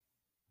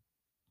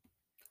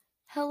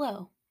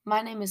Hello,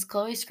 my name is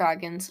Chloe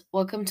Scroggins.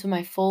 Welcome to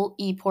my full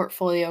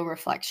ePortfolio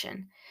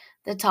reflection.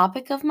 The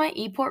topic of my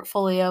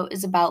ePortfolio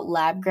is about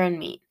lab-grown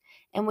meat,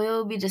 and we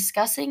will be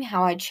discussing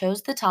how I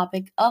chose the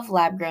topic of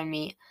lab-grown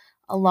meat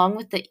along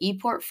with the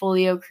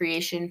ePortfolio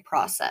creation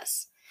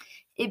process.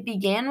 It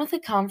began with a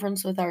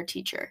conference with our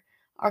teacher.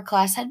 Our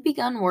class had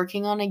begun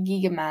working on a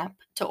GigaMap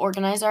to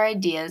organize our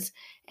ideas,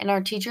 and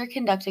our teacher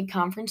conducted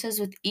conferences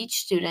with each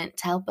student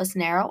to help us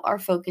narrow our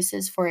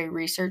focuses for a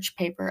research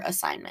paper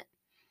assignment.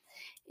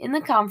 In the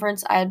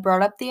conference, I had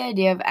brought up the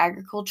idea of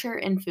agriculture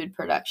and food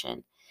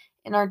production,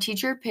 and our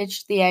teacher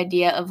pitched the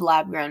idea of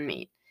lab grown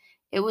meat.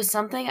 It was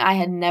something I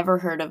had never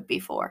heard of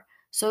before,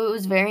 so it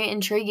was very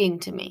intriguing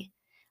to me.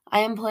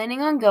 I am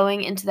planning on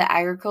going into the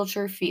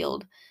agriculture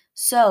field,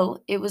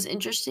 so it was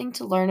interesting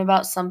to learn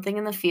about something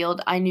in the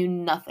field I knew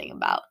nothing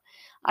about.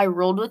 I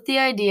rolled with the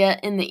idea,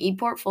 and the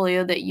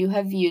ePortfolio that you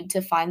have viewed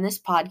to find this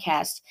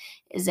podcast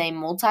is a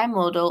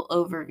multimodal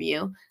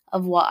overview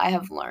of what I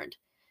have learned.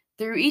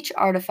 Through each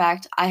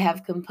artifact I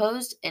have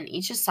composed and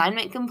each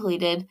assignment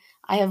completed,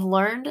 I have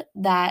learned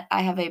that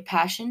I have a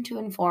passion to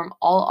inform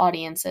all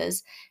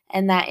audiences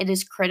and that it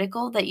is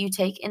critical that you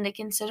take into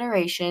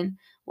consideration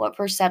what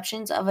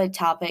perceptions of a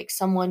topic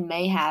someone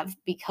may have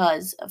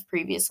because of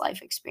previous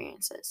life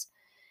experiences.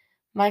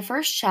 My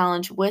first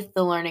challenge with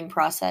the learning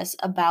process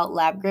about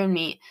lab grown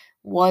meat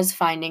was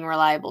finding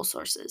reliable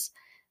sources.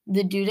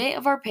 The due date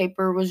of our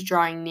paper was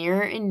drawing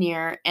nearer and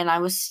nearer, and I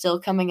was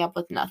still coming up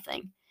with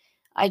nothing.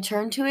 I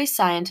turned to a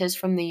scientist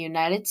from the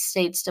United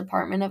States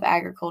Department of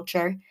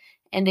Agriculture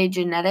and a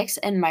genetics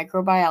and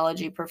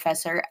microbiology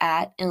professor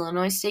at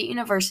Illinois State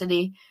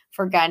University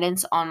for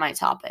guidance on my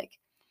topic.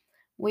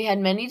 We had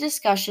many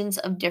discussions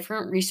of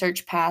different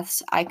research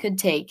paths I could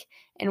take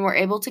and were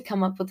able to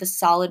come up with a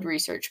solid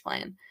research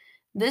plan.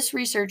 This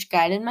research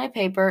guided my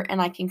paper,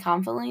 and I can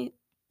confidently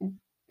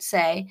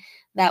say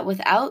that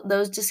without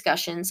those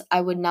discussions, I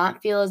would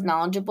not feel as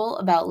knowledgeable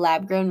about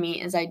lab grown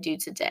meat as I do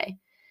today.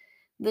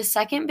 The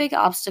second big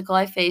obstacle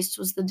I faced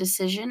was the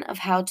decision of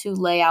how to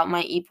lay out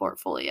my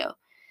ePortfolio.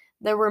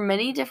 There were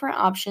many different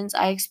options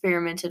I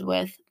experimented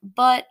with,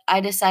 but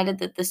I decided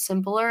that the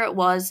simpler it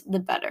was, the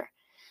better.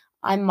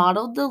 I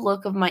modeled the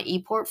look of my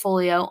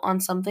ePortfolio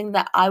on something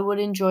that I would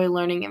enjoy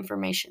learning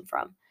information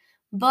from,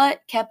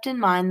 but kept in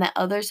mind that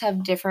others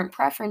have different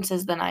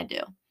preferences than I do.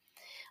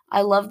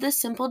 I love this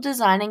simple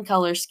design and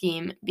color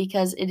scheme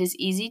because it is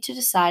easy to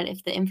decide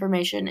if the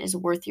information is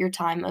worth your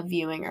time of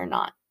viewing or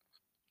not.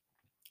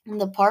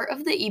 The part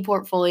of the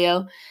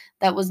ePortfolio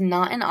that was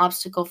not an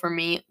obstacle for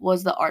me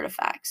was the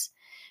artifacts.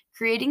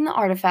 Creating the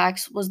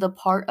artifacts was the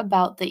part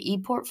about the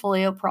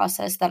ePortfolio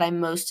process that I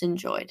most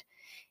enjoyed.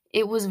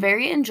 It was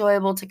very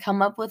enjoyable to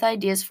come up with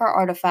ideas for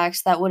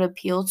artifacts that would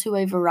appeal to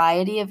a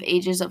variety of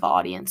ages of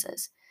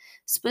audiences.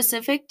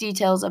 Specific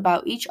details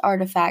about each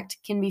artifact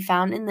can be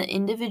found in the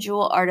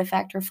individual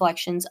artifact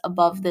reflections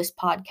above this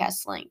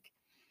podcast link.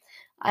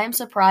 I am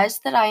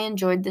surprised that I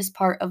enjoyed this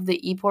part of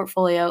the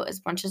ePortfolio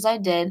as much as I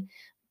did,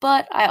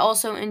 but I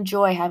also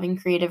enjoy having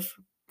creative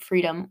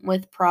freedom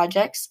with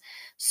projects,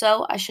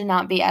 so I should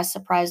not be as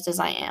surprised as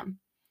I am.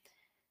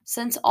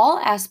 Since all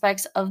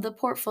aspects of the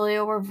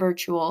portfolio were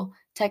virtual,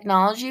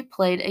 technology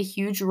played a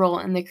huge role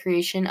in the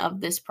creation of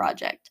this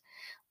project.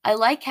 I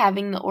like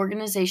having the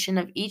organization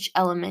of each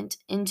element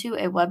into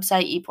a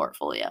website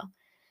ePortfolio.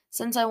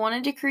 Since I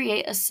wanted to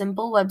create a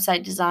simple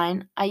website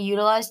design, I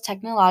utilized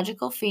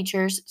technological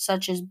features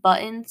such as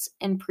buttons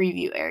and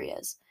preview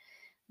areas.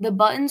 The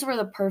buttons were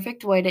the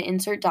perfect way to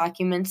insert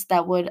documents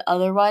that would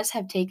otherwise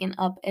have taken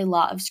up a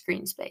lot of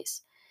screen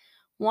space.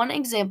 One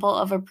example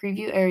of a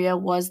preview area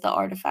was the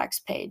artifacts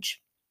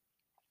page.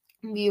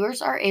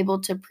 Viewers are able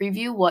to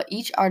preview what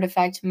each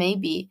artifact may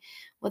be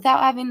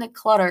without having the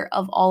clutter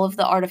of all of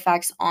the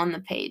artifacts on the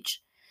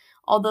page.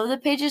 Although the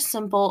page is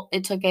simple,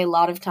 it took a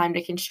lot of time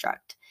to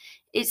construct.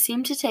 It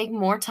seemed to take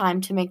more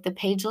time to make the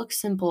page look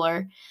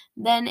simpler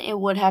than it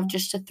would have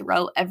just to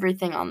throw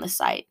everything on the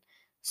site.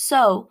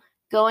 So,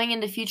 going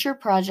into future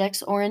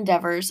projects or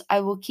endeavors, I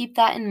will keep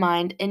that in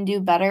mind and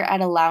do better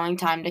at allowing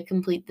time to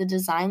complete the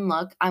design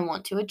look I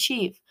want to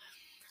achieve.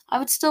 I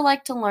would still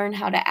like to learn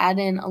how to add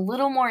in a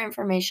little more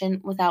information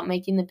without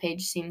making the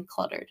page seem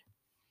cluttered.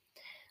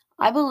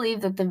 I believe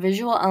that the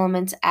visual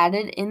elements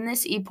added in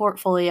this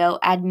ePortfolio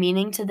add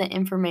meaning to the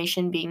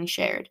information being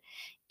shared.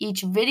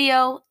 Each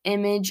video,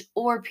 image,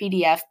 or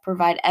PDF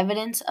provide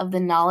evidence of the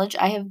knowledge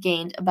I have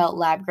gained about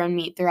lab grown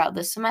meat throughout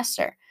the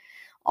semester.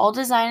 All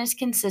design is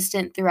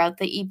consistent throughout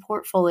the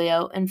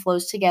ePortfolio and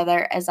flows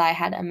together as I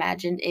had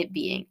imagined it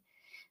being.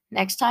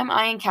 Next time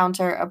I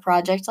encounter a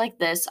project like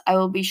this, I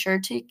will be sure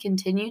to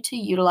continue to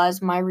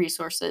utilize my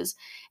resources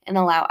and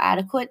allow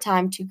adequate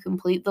time to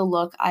complete the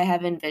look I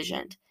have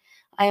envisioned.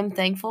 I am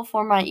thankful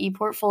for my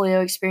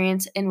ePortfolio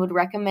experience and would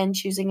recommend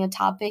choosing a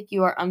topic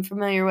you are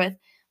unfamiliar with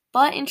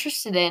but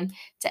interested in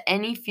to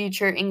any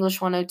future English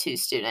 102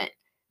 student.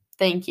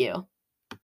 Thank you.